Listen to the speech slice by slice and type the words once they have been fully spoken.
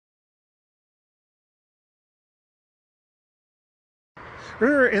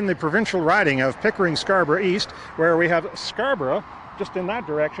We're in the provincial riding of Pickering-Scarborough East, where we have Scarborough just in that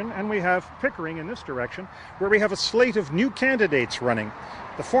direction, and we have Pickering in this direction, where we have a slate of new candidates running.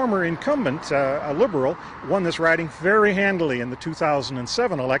 The former incumbent, a Liberal, won this riding very handily in the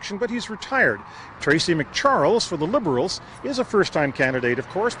 2007 election, but he's retired. Tracy McCharles for the Liberals is a first-time candidate, of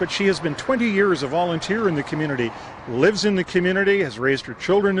course, but she has been 20 years a volunteer in the community, lives in the community, has raised her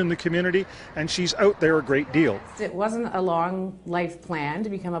children in the community, and she's out there a great deal. It wasn't a long life plan to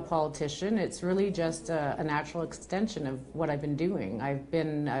become a politician. It's really just a natural extension of what I've been doing. I've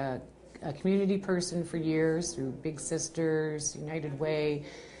been a community person for years through Big Sisters, United Way,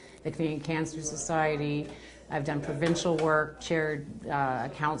 the Canadian Cancer Society. I've done provincial work, chaired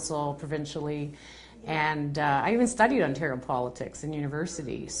a council provincially, and I even studied Ontario politics in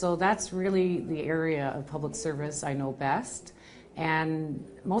university. So that's really the area of public service I know best. And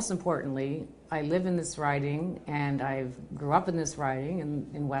most importantly, I live in this riding, and I grew up in this riding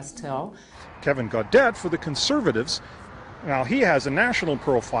in West Hill. Kevin Gaudette for the Conservatives. Now, he has a national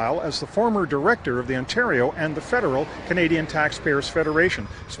profile as the former director of the Ontario and the federal Canadian Taxpayers Federation.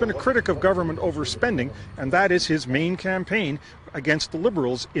 He's been a critic of government overspending, and that is his main campaign against the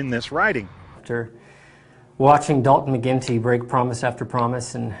Liberals in this riding. After watching Dalton McGuinty break promise after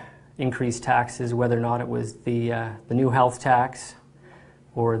promise and increase taxes, whether or not it was the new health tax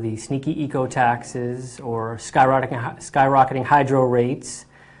or the sneaky eco taxes or skyrocketing hydro rates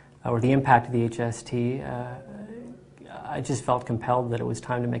or the impact of the HST, I just felt compelled that it was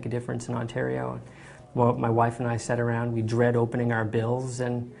time to make a difference in Ontario. Well, my wife and I sat around, we dread opening our bills,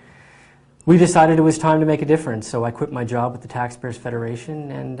 and we decided it was time to make a difference. So I quit my job with the Taxpayers Federation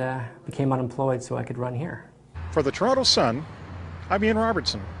and became unemployed so I could run here. For the Toronto Sun, I'm Ian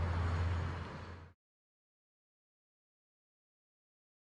Robertson.